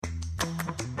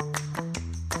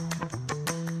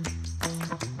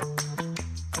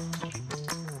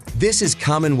This is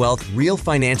Commonwealth Real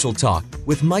Financial Talk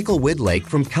with Michael Widlake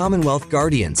from Commonwealth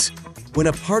Guardians. When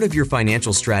a part of your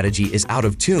financial strategy is out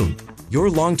of tune, your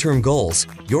long-term goals,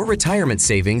 your retirement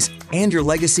savings, and your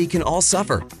legacy can all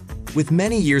suffer. With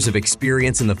many years of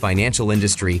experience in the financial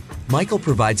industry, Michael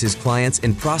provides his clients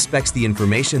and prospects the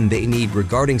information they need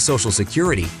regarding Social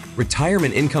Security,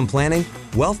 retirement income planning,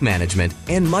 wealth management,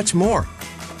 and much more.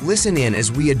 Listen in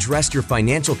as we address your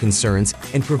financial concerns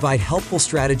and provide helpful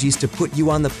strategies to put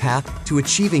you on the path to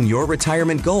achieving your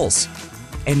retirement goals.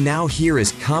 And now here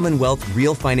is Commonwealth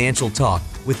Real Financial Talk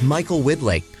with Michael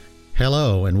Widlake.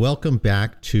 Hello, and welcome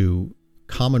back to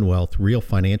Commonwealth Real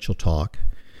Financial Talk.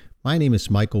 My name is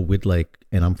Michael Widlake,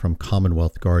 and I'm from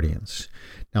Commonwealth Guardians.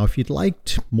 Now, if you'd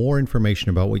like more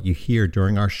information about what you hear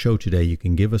during our show today, you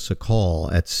can give us a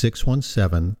call at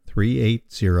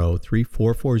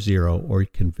 617-380-3440, or you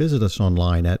can visit us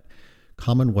online at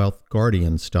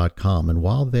commonwealthguardians.com. And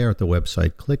while there at the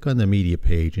website, click on the media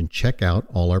page and check out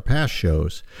all our past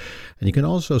shows. And you can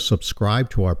also subscribe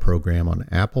to our program on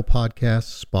Apple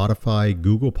Podcasts, Spotify,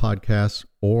 Google Podcasts,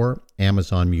 or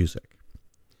Amazon Music.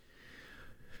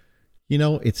 You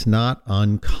know, it's not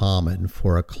uncommon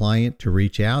for a client to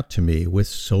reach out to me with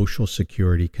Social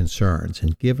Security concerns.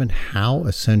 And given how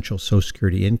essential Social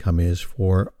Security income is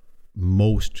for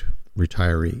most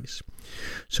retirees.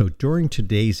 So during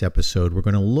today's episode, we're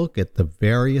going to look at the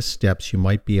various steps you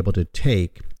might be able to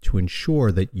take to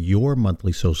ensure that your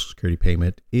monthly Social Security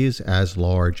payment is as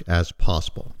large as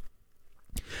possible.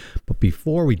 But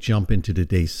before we jump into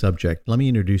today's subject, let me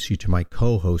introduce you to my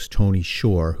co-host, Tony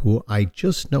Shore, who I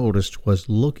just noticed was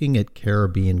looking at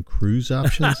Caribbean cruise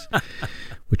options,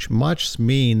 which must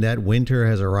mean that winter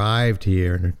has arrived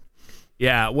here.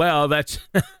 Yeah, well, that's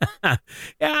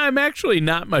I'm actually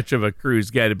not much of a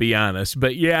cruise guy, to be honest.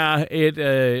 But yeah,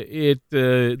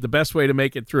 the best way to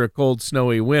make it through a cold,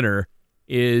 snowy winter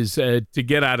is to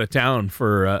get out of town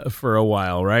for a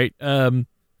while, right?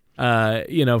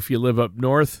 If you live up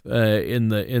north in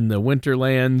the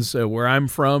winterlands where I'm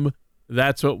from,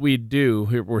 that's what we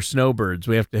do. We're snowbirds.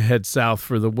 We have to head south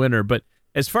for the winter. But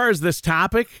as far as this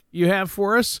topic you have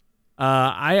for us,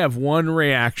 I have one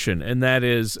reaction, and that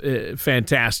is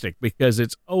fantastic, because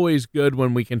it's always good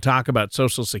when we can talk about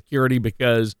Social Security,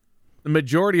 because the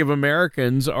majority of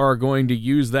Americans are going to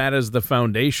use that as the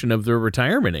foundation of their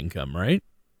retirement income, right?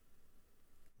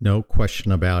 No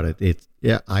question about it.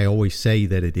 I always say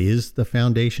that it is the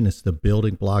foundation. It's the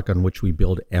building block on which we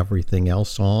build everything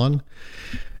else on.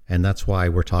 And that's why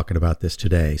we're talking about this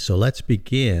today. So let's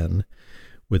begin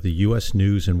with the U.S.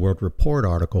 News and World Report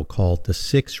article called "The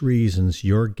 6 Reasons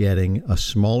You're Getting a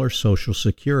Smaller Social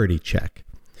Security Check,"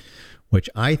 which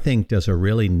I think does a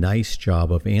really nice job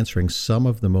of answering some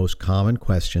of the most common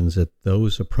questions that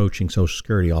those approaching Social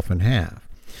Security often have.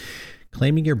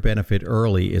 Claiming your benefit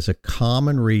early is a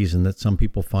common reason that some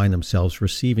people find themselves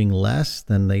receiving less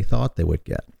than they thought they would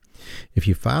get. If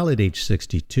you file at age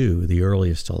 62, the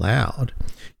earliest allowed,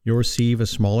 you'll receive a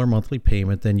smaller monthly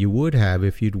payment than you would have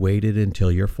if you'd waited until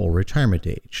your full retirement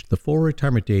age. The full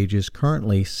retirement age is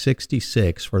currently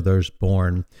 66 for those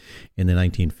born in the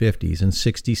 1950s and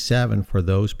 67 for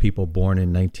those people born in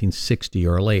 1960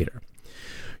 or later.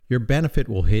 Your benefit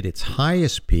will hit its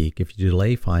highest peak if you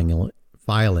delay filing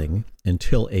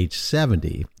until age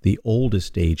 70, the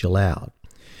oldest age allowed.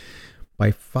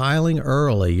 By filing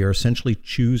early, you're essentially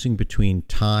choosing between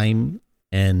time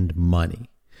and money.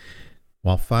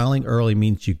 While filing early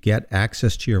means you get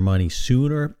access to your money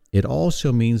sooner, it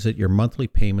also means that your monthly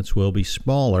payments will be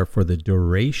smaller for the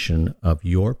duration of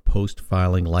your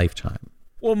post-filing lifetime.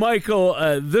 Well, Michael,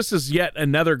 this is yet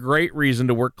another great reason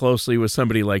to work closely with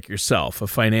somebody like yourself, a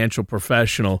financial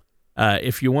professional.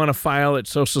 If you want to file at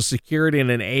Social Security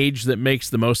in an age that makes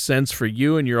the most sense for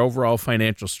you and your overall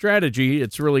financial strategy,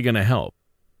 it's really going to help.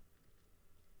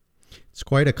 It's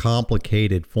quite a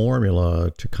complicated formula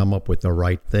to come up with the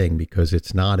right thing because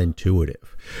it's not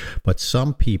intuitive. But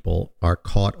some people are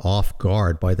caught off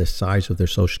guard by the size of their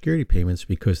Social Security payments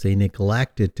because they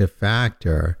neglected to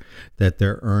factor that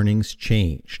their earnings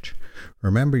changed.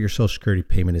 Remember, your Social Security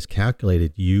payment is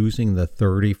calculated using the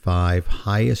 35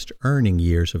 highest earning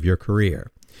years of your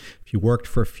career. If you worked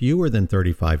for fewer than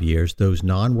 35 years, those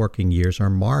non-working years are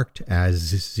marked as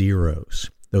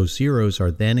zeros. Those zeros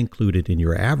are then included in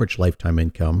your average lifetime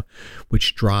income,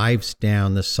 which drives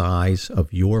down the size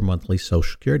of your monthly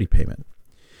Social Security payment.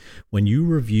 When you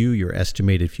review your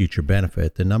estimated future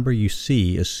benefit, the number you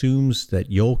see assumes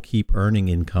that you'll keep earning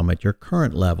income at your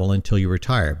current level until you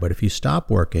retire. But if you stop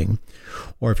working,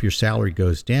 or if your salary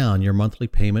goes down, your monthly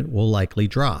payment will likely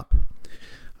drop.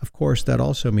 Of course, that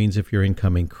also means if your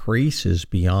income increases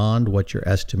beyond what your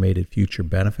estimated future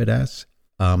benefit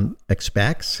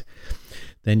expects,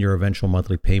 then your eventual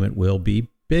monthly payment will be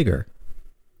bigger.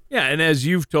 Yeah, and as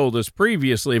you've told us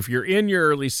previously, if you're in your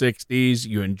early 60s,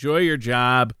 you enjoy your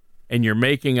job, and you're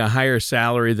making a higher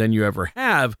salary than you ever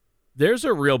have, there's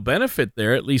a real benefit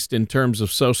there, at least in terms of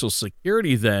Social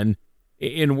Security then,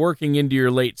 in working into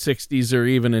your late 60s or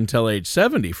even until age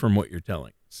 70, from what you're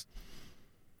telling us.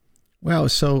 Well,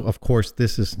 so of course,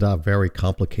 this is a very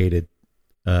complicated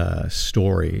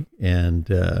story,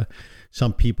 and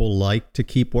some people like to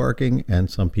keep working, and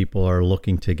some people are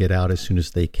looking to get out as soon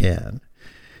as they can.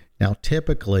 Now,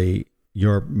 typically,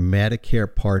 your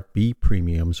Medicare Part B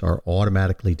premiums are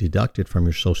automatically deducted from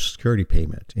your Social Security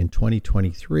payment. In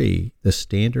 2023, the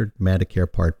standard Medicare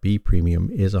Part B premium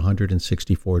is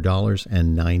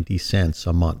 $164.90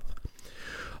 a month,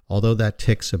 although that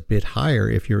ticks a bit higher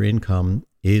if your income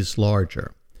is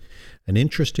larger. An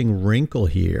interesting wrinkle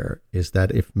here is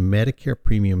that if Medicare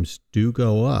premiums do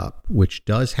go up, which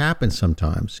does happen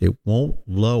sometimes, it won't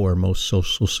lower most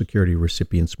Social Security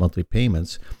recipients' monthly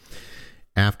payments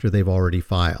after they've already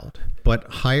filed.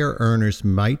 But higher earners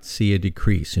might see a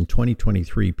decrease. In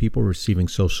 2023, people receiving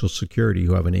Social Security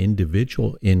who have an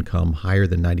individual income higher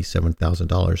than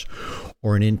 $97,000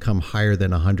 or an income higher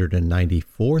than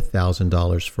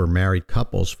 $194,000 for married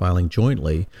couples filing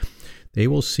jointly, they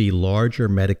will see larger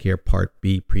Medicare Part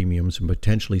B premiums and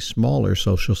potentially smaller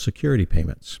Social Security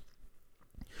payments.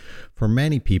 For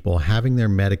many people, having their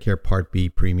Medicare Part B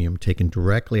premium taken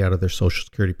directly out of their Social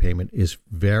Security payment is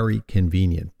very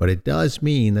convenient, but it does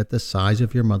mean that the size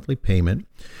of your monthly payment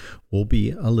will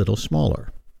be a little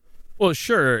smaller. Well,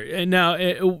 sure. And now,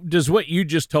 does what you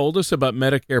just told us about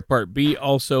Medicare Part B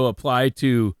also apply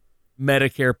to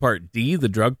Medicare Part D, the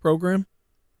drug program?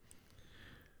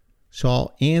 So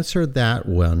I'll answer that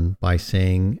one by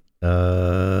saying,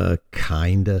 kinda,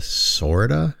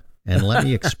 sorta, and let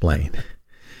me explain.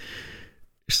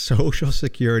 Social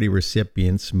Security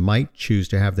recipients might choose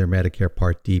to have their Medicare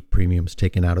Part D premiums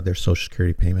taken out of their Social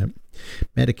Security payment.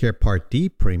 Medicare Part D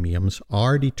premiums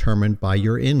are determined by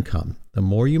your income. The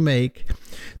more you make,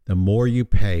 the more you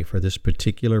pay for this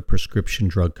particular prescription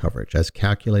drug coverage, as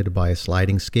calculated by a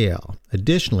sliding scale.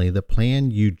 Additionally, the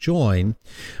plan you join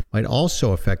might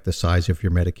also affect the size of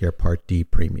your Medicare Part D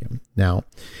premium. Now,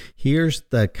 here's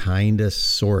the kinda,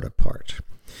 sorta part.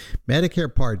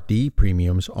 Medicare Part D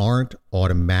premiums aren't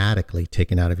automatically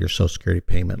taken out of your Social Security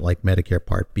payment like Medicare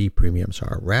Part B premiums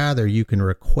are. Rather, you can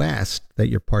request that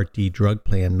your Part D drug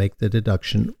plan make the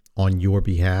deduction on your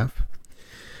behalf.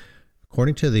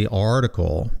 According to the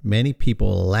article, many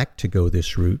people elect to go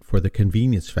this route for the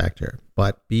convenience factor,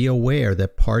 but be aware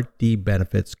that Part D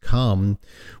benefits come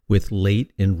with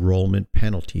late enrollment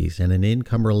penalties and an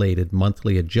income-related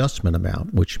monthly adjustment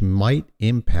amount, which might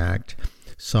impact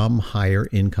some higher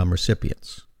income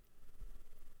recipients.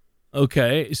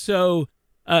 Okay, so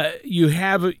you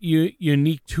have a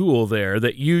unique tool there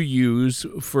that you use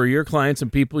for your clients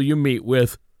and people you meet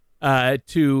with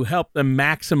to help them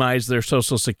maximize their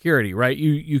Social Security, right?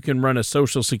 You can run a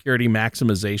Social Security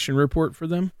maximization report for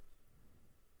them?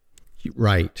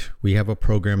 Right. We have a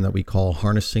program that we call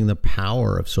Harnessing the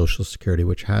Power of Social Security,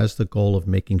 which has the goal of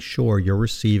making sure you're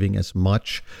receiving as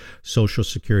much Social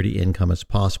Security income as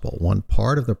possible. One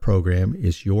part of the program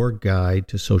is your guide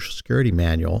to Social Security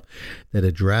manual that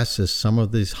addresses some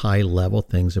of these high-level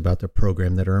things about the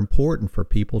program that are important for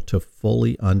people to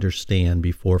fully understand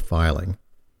before filing.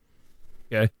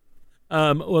 Okay.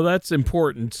 Well, that's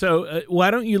important. So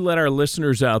why don't you let our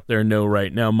listeners out there know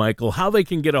right now, Michael, how they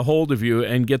can get a hold of you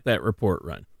and get that report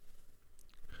run?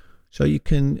 So you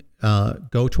can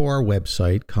go to our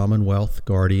website,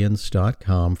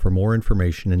 commonwealthguardians.com, for more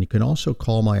information. And you can also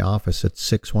call my office at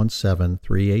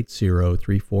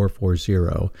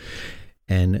 617-380-3440.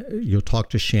 And you'll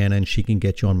talk to Shannon. She can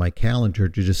get you on my calendar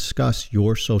to discuss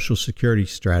your Social Security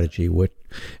strategy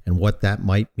and what that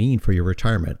might mean for your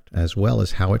retirement, as well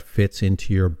as how it fits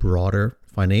into your broader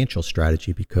financial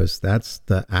strategy, because that's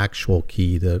the actual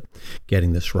key to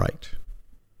getting this right.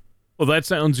 Well, that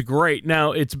sounds great.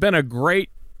 Now, it's been a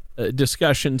great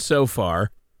discussion so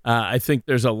far. I think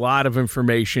there's a lot of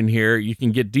information here. You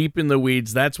can get deep in the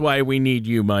weeds. That's why we need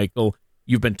you, Michael.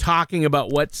 You've been talking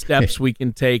about what steps we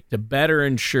can take to better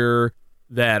ensure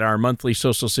that our monthly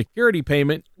Social Security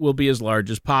payment will be as large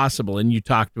as possible. And you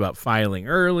talked about filing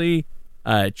early,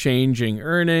 changing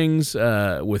earnings,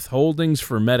 withholdings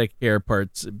for Medicare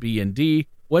Parts B and D.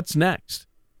 What's next?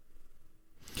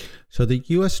 So the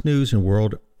U.S. News and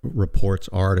World Report's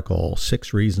article,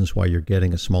 6 Reasons Why You're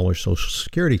Getting a Smaller Social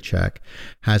Security Check,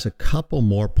 has a couple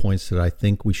more points that I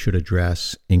think we should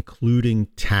address, including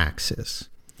taxes.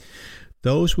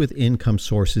 Those with income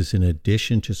sources in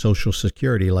addition to Social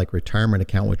Security, like retirement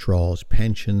account withdrawals,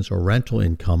 pensions, or rental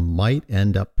income, might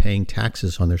end up paying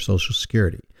taxes on their Social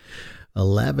Security.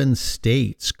 11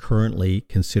 states currently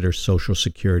consider Social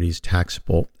Security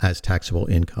taxable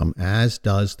income, as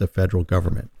does the federal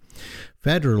government.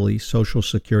 Federally, Social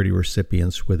Security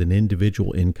recipients with an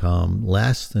individual income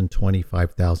less than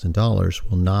 $25,000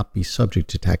 will not be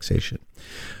subject to taxation.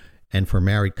 And for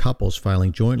married couples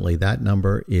filing jointly, that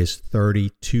number is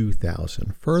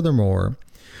 $32,000. Furthermore,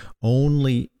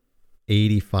 only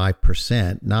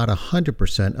 85%, not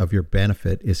 100% of your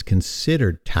benefit is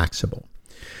considered taxable.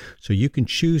 So you can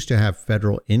choose to have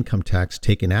federal income tax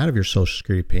taken out of your Social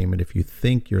Security payment if you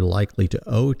think you're likely to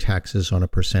owe taxes on a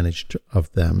percentage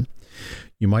of them.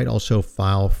 You might also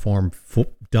file Form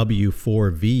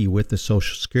W-4V with the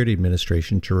Social Security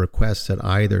Administration to request that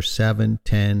either 7,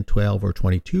 10, 12, or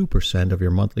 22% of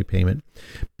your monthly payment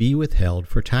be withheld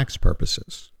for tax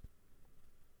purposes.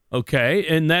 Okay,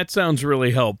 and that sounds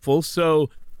really helpful. So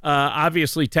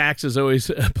obviously taxes always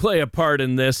play a part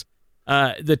in this.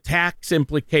 The tax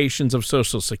implications of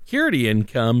Social Security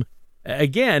income,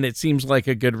 again, it seems like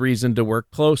a good reason to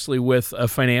work closely with a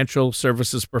financial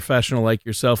services professional like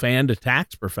yourself and a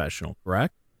tax professional,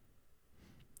 correct?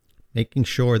 Making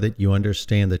sure that you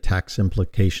understand the tax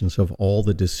implications of all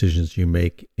the decisions you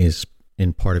make is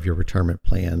in part of your retirement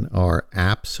plan are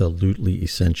absolutely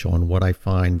essential, and what I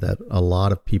find that a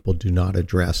lot of people do not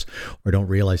address or don't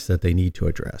realize that they need to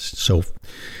address. So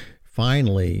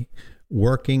finally,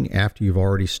 working after you've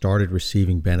already started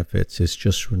receiving benefits is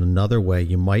just another way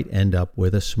you might end up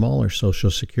with a smaller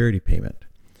Social Security payment.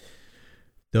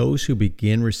 Those who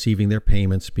begin receiving their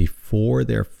payments before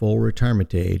their full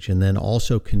retirement age and then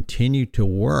also continue to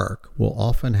work will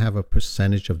often have a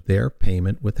percentage of their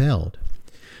payment withheld.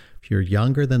 If you're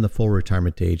younger than the full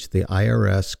retirement age, the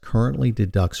IRS currently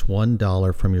deducts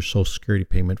 $1 from your Social Security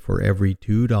payment for every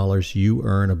 $2 you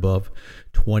earn above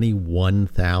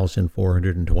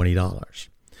 $21,420.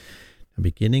 Now,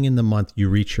 beginning in the month you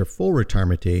reach your full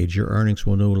retirement age, your earnings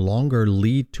will no longer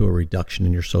lead to a reduction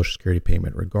in your Social Security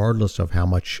payment, regardless of how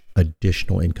much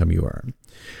additional income you earn.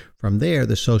 From there,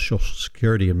 the Social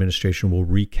Security Administration will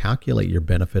recalculate your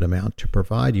benefit amount to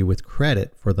provide you with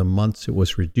credit for the months it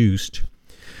was reduced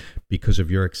because of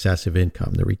your excessive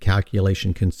income. The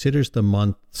recalculation considers the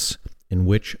months in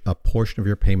which a portion of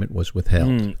your payment was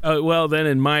withheld. Well, then,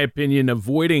 in my opinion,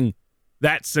 avoiding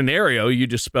that scenario you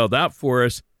just spelled out for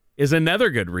us is another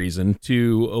good reason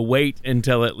to wait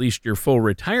until at least your full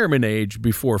retirement age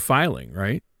before filing,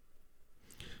 right?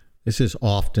 This is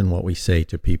often what we say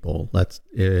to people.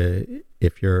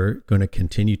 If you're going to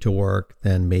continue to work,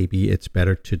 then maybe it's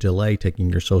better to delay taking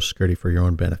your Social Security for your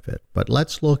own benefit. But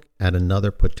let's look at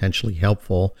another potentially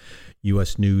helpful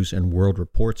U.S. News and World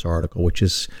Report's article, which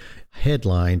is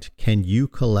headlined, "Can You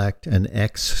Collect an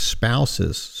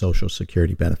Ex-Spouse's Social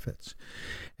Security Benefits?"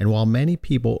 And while many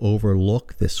people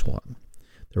overlook this one,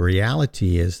 the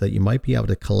reality is that you might be able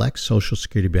to collect Social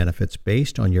Security benefits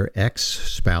based on your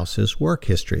ex-spouse's work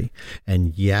history.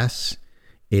 And yes,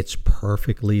 it's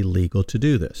perfectly legal to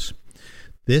do this.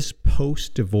 This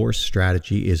post-divorce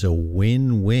strategy is a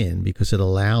win-win because it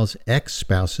allows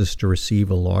ex-spouses to receive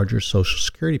a larger Social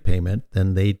Security payment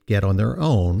than they'd get on their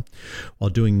own, while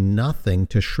doing nothing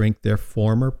to shrink their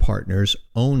former partner's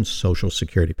own Social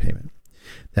Security payment.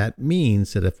 That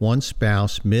means that if one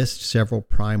spouse missed several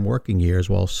prime working years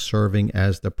while serving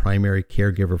as the primary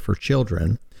caregiver for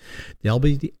children, they'll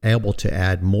be able to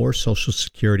add more Social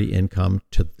Security income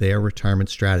to their retirement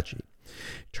strategy.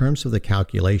 In terms of the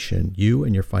calculation, you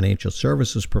and your financial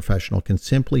services professional can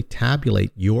simply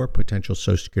tabulate your potential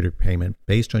Social Security payment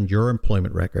based on your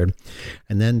employment record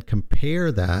and then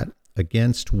compare that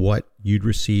against what you'd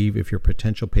receive if your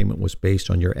potential payment was based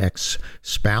on your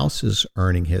ex-spouse's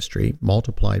earning history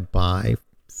multiplied by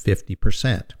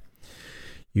 50%.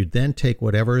 You'd then take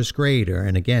whatever is greater,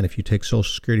 and again, if you take Social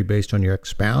Security based on your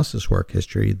ex-spouse's work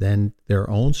history, then their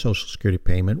own Social Security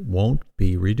payment won't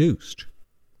be reduced.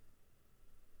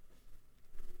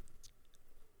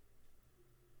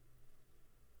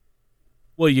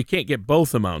 Well, you can't get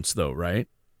both amounts though, right?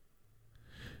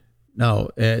 No,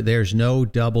 there's no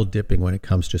double dipping when it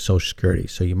comes to Social Security.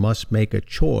 So you must make a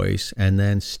choice and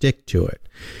then stick to it.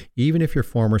 Even if your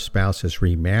former spouse has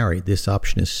remarried, this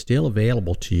option is still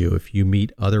available to you if you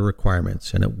meet other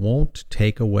requirements, and it won't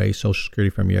take away Social Security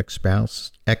from your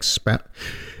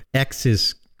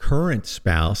ex's current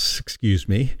spouse,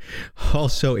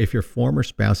 Also, if your former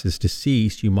spouse is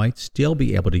deceased, you might still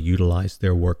be able to utilize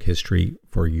their work history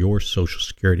for your Social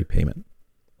Security payment.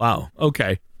 Wow.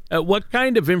 Okay. What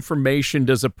kind of information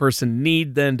does a person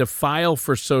need then to file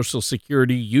for Social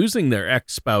Security using their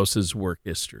ex-spouse's work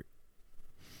history?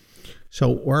 So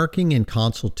working in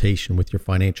consultation with your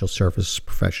financial services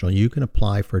professional, you can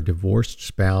apply for a divorced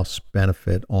spouse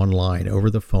benefit online, over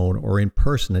the phone, or in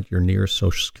person at your nearest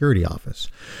Social Security office.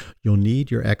 You'll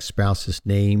need your ex-spouse's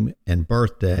name and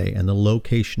birthday and the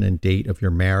location and date of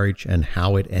your marriage and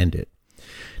how it ended.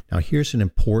 Now, here's an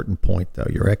important point, though.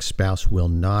 Your ex-spouse will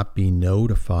not be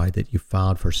notified that you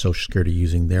filed for Social Security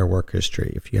using their work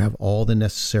history. If you have all the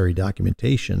necessary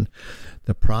documentation,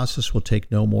 the process will take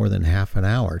no more than half an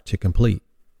hour to complete.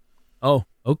 Oh,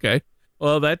 okay.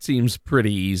 Well, that seems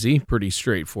pretty easy, pretty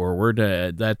straightforward.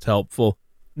 That's helpful.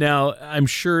 Now, I'm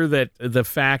sure that the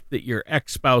fact that your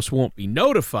ex-spouse won't be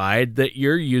notified that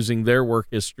you're using their work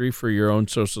history for your own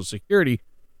Social Security,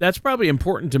 that's probably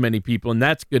important to many people, and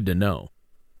that's good to know.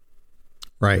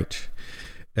 Right.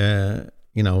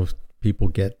 People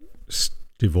get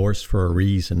divorced for a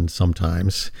reason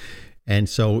sometimes. And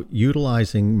so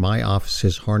utilizing my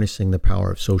office's Harnessing the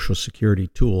Power of Social Security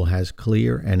tool has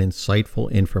clear and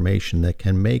insightful information that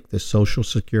can make the Social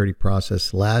Security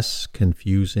process less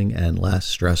confusing and less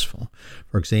stressful.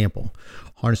 For example,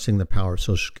 Harnessing the Power of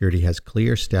Social Security has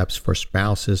clear steps for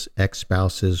spouses,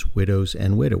 ex-spouses, widows,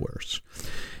 and widowers.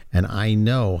 And I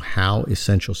know how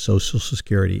essential Social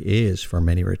Security is for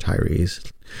many retirees.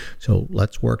 So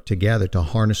let's work together to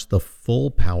harness the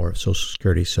full power of Social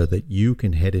Security so that you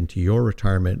can head into your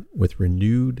retirement with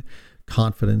renewed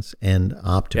confidence and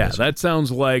optimism. Yeah, that sounds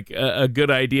like a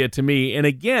good idea to me. And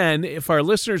again, if our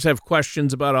listeners have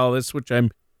questions about all this, which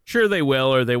I'm sure they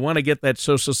will, or they want to get that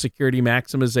Social Security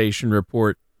maximization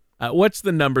report, what's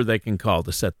the number they can call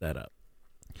to set that up?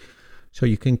 So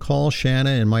you can call Shanna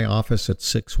in my office at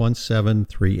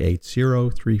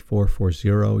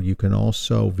 617-380-3440. You can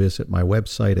also visit my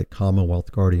website at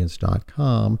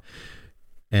commonwealthguardians.com,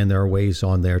 and there are ways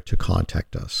on there to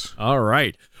contact us. All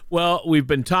right. Well, we've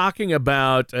been talking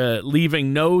about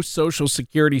leaving no Social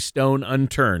Security stone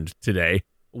unturned today.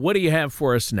 What do you have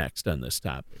for us next on this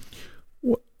topic?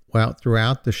 Well,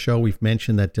 throughout the show, we've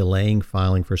mentioned that delaying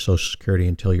filing for Social Security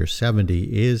until you're 70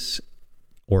 is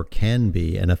or can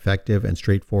be an effective and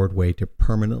straightforward way to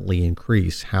permanently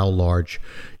increase how large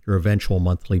your eventual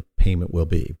monthly payment will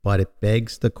be. But it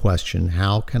begs the question,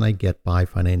 how can I get by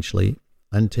financially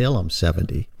until I'm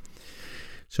 70?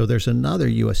 So there's another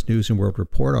U.S. News and World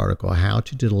Report article, How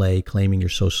to Delay Claiming Your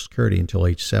Social Security Until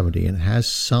Age 70, and it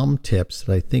has some tips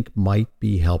that I think might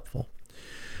be helpful.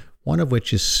 One of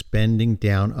which is spending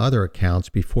down other accounts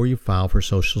before you file for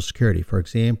Social Security. For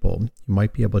example, you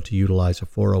might be able to utilize a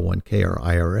 401k or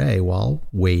IRA while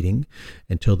waiting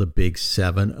until the big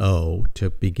 7-0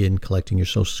 to begin collecting your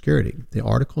Social Security. The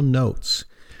article notes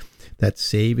that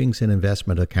savings and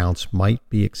investment accounts might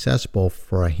be accessible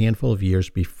for a handful of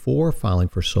years before filing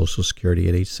for Social Security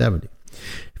at age 70.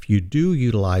 If you do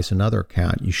utilize another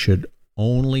account, you should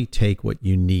only take what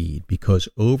you need, because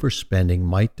overspending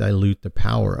might dilute the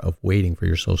power of waiting for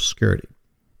your Social Security.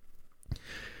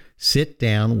 Sit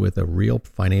down with a real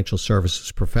financial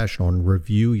services professional and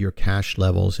review your cash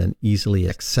levels and easily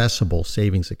accessible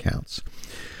savings accounts.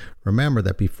 Remember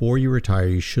that before you retire,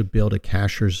 you should build a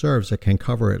cash reserves that can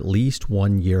cover at least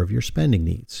 1 year of your spending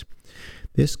needs.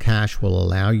 This cash will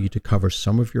allow you to cover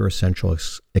some of your essential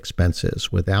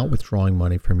expenses without withdrawing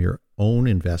money from your own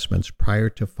investments prior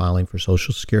to filing for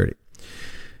Social Security.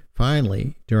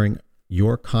 Finally, during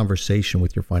your conversation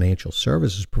with your financial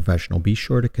services professional, be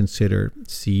sure to consider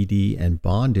CD and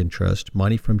bond interest,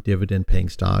 money from dividend-paying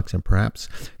stocks, and perhaps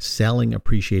selling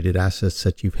appreciated assets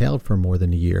that you've held for more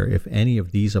than a year, if any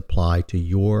of these apply to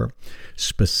your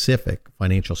specific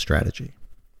financial strategy.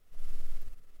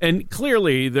 And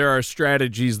clearly, there are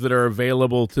strategies that are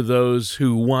available to those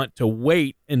who want to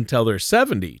wait until they're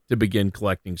 70 to begin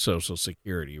collecting Social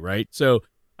Security, right? So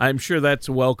I'm sure that's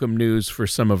welcome news for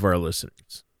some of our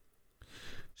listeners.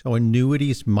 So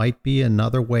annuities might be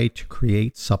another way to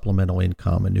create supplemental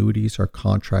income. Annuities are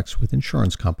contracts with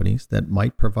insurance companies that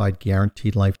might provide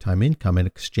guaranteed lifetime income in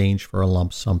exchange for a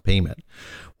lump sum payment.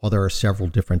 While there are several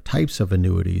different types of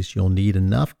annuities, you'll need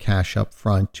enough cash up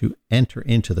front to enter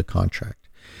into the contract.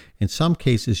 In some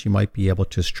cases, you might be able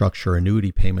to structure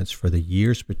annuity payments for the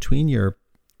years between your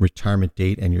retirement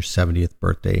date and your 70th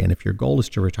birthday. And if your goal is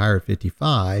to retire at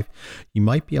 55, you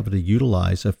might be able to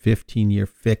utilize a 15-year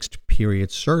fixed period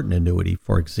certain annuity,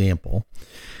 for example.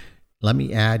 Let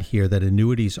me add here that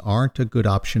annuities aren't a good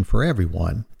option for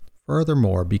everyone.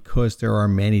 Furthermore, because there are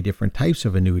many different types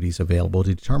of annuities available,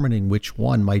 determining which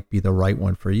one might be the right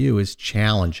one for you is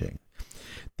challenging.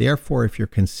 Therefore, if you're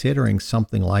considering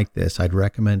something like this, I'd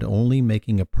recommend only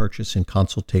making a purchase in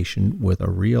consultation with a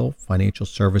real financial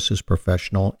services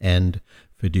professional and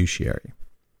fiduciary.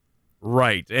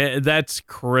 Right. That's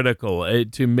critical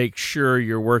to make sure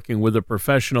you're working with a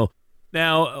professional.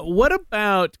 Now, what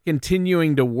about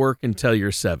continuing to work until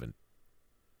you're 70?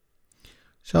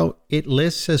 So it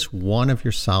lists as one of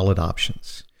your solid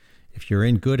options. If you're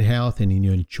in good health and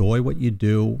you enjoy what you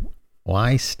do,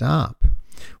 why stop?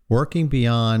 Working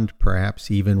beyond,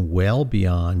 perhaps even well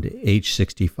beyond age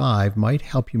 65 might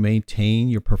help you maintain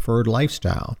your preferred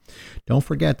lifestyle. Don't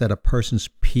forget that a person's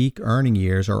peak earning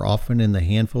years are often in the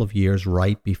handful of years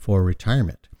right before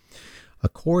retirement.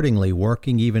 Accordingly,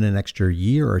 working even an extra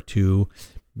year or two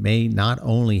may not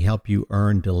only help you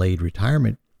earn delayed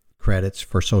retirement credits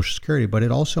for Social Security, but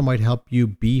it also might help you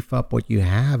beef up what you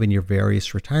have in your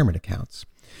various retirement accounts.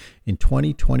 In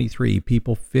 2023,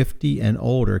 people 50 and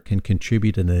older can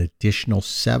contribute an additional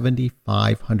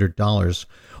 $7,500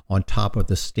 on top of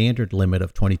the standard limit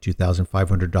of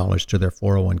 $22,500 to their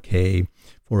 401k,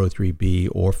 403b,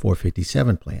 or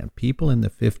 457 plan. People in the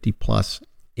 50 plus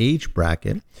age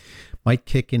bracket might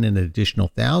kick in an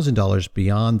additional $1,000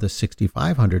 beyond the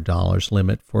 $6,500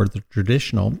 limit for the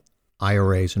traditional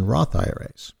IRAs and Roth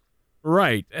IRAs.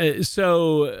 Right.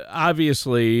 So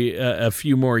obviously a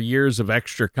few more years of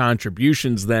extra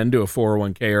contributions then to a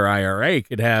 401k or IRA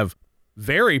could have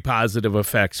very positive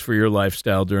effects for your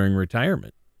lifestyle during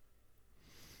retirement.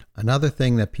 Another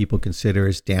thing that people consider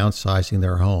is downsizing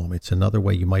their home. It's another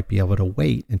way you might be able to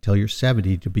wait until you're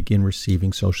 70 to begin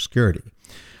receiving Social Security.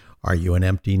 Are you an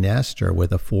empty nester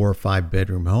with a 4 or 5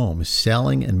 bedroom home?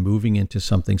 Selling and moving into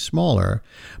something smaller,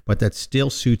 but that still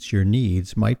suits your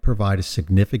needs, might provide a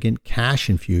significant cash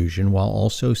infusion while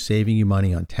also saving you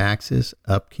money on taxes,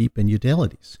 upkeep, and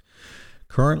utilities.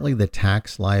 Currently, the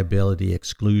tax liability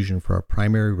exclusion for a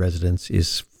primary residence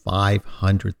is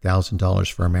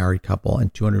 $500,000 for a married couple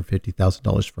and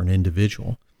 $250,000 for an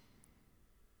individual.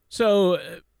 So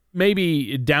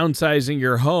maybe downsizing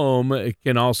your home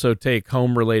can also take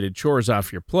home-related chores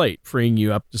off your plate, freeing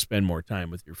you up to spend more time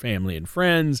with your family and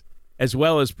friends, as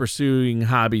well as pursuing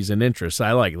hobbies and interests.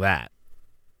 I like that.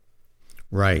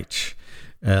 Right.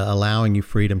 Allowing you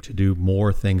freedom to do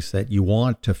more things that you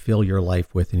want to fill your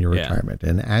life with in your retirement.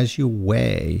 And as you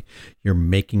weigh your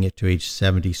making it to age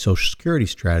 70 Social Security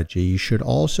strategy, you should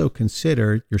also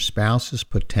consider your spouse's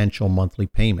potential monthly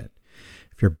payment.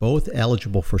 If you're both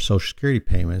eligible for Social Security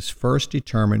payments, first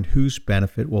determine whose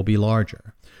benefit will be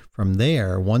larger. From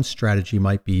there, one strategy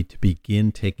might be to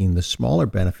begin taking the smaller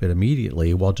benefit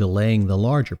immediately while delaying the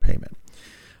larger payment.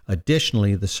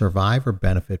 Additionally, the survivor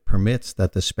benefit permits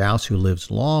that the spouse who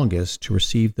lives longest to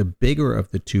receive the bigger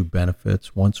of the two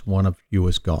benefits once one of you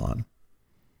is gone.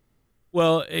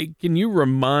 Well, can you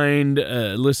remind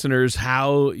listeners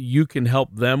how you can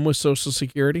help them with Social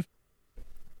Security?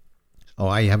 Oh,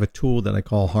 I have a tool that I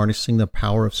call Harnessing the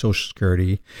Power of Social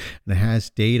Security, and it has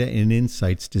data and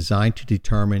insights designed to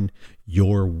determine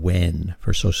your when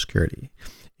for Social Security.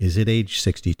 Is it age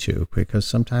 62? Because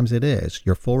sometimes it is.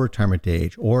 Your full retirement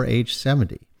age or age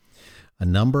 70. A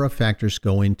number of factors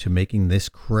go into making this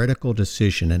critical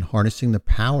decision, and harnessing the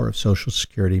power of Social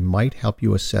Security might help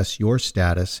you assess your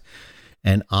status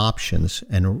and options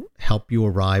and help you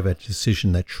arrive at a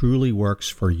decision that truly works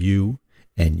for you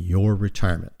and your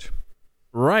retirement.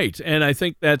 Right. And I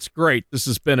think that's great. This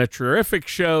has been a terrific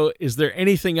show. Is there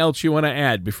anything else you want to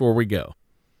add before we go?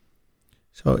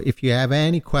 So if you have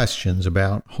any questions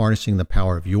about harnessing the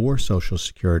power of your Social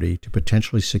Security to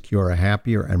potentially secure a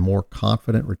happier and more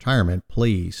confident retirement,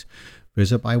 please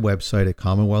visit my website at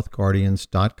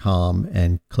commonwealthguardians.com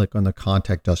and click on the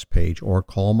Contact Us page, or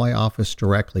call my office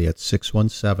directly at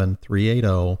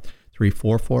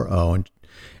 617-380-3440,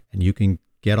 and you can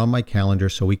get on my calendar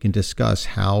so we can discuss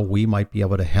how we might be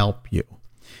able to help you.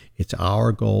 It's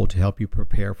our goal to help you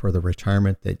prepare for the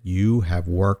retirement that you have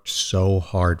worked so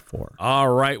hard for. All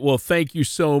right. Well, thank you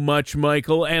so much,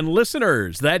 Michael. And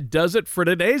listeners, that does it for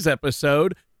today's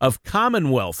episode of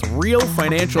Commonwealth Real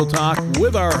Financial Talk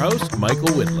with our host,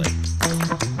 Michael Whitley.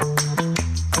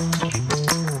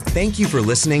 Thank you for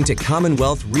listening to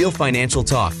Commonwealth Real Financial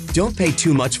Talk. Don't pay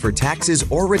too much for taxes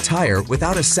or retire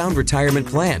without a sound retirement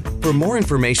plan. For more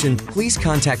information, please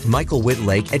contact Michael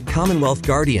Whitlake at Commonwealth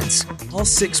Guardians. Call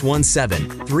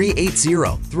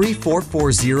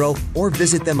 617-380-3440 or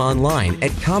visit them online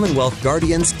at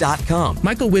commonwealthguardians.com.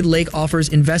 Michael Whitlake offers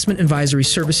investment advisory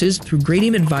services through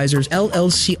Gradium Advisors,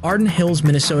 LLC, Arden Hills,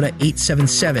 Minnesota,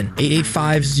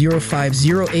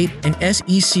 877-885-0508, and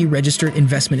SEC registered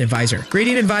investment advisor.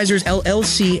 Gradium Advisors,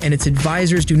 LLC, and its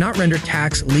advisors do not render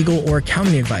tax, legal, legal or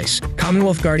accounting advice.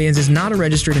 Commonwealth Guardians is not a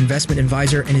registered investment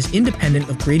advisor and is independent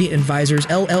of Gradient Advisors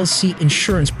LLC.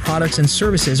 Insurance products and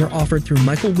services are offered through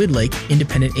Michael Widlake,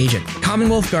 independent agent.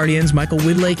 Commonwealth Guardians, Michael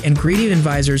Widlake, and Gradient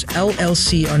Advisors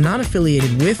LLC are not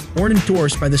affiliated with or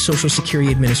endorsed by the Social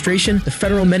Security Administration, the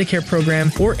Federal Medicare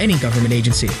Program, or any government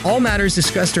agency. All matters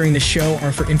discussed during this show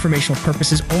are for informational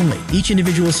purposes only. Each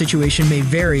individual situation may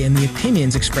vary, and the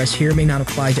opinions expressed here may not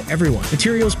apply to everyone.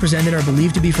 Materials presented are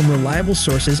believed to be from reliable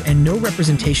sources, and no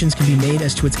representations can be made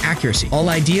as to its accuracy. All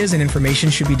ideas and information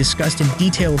should be discussed in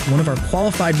detail with one of our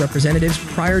qualified representatives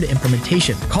prior to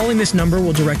implementation. Calling this number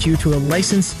will direct you to a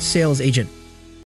licensed sales agent.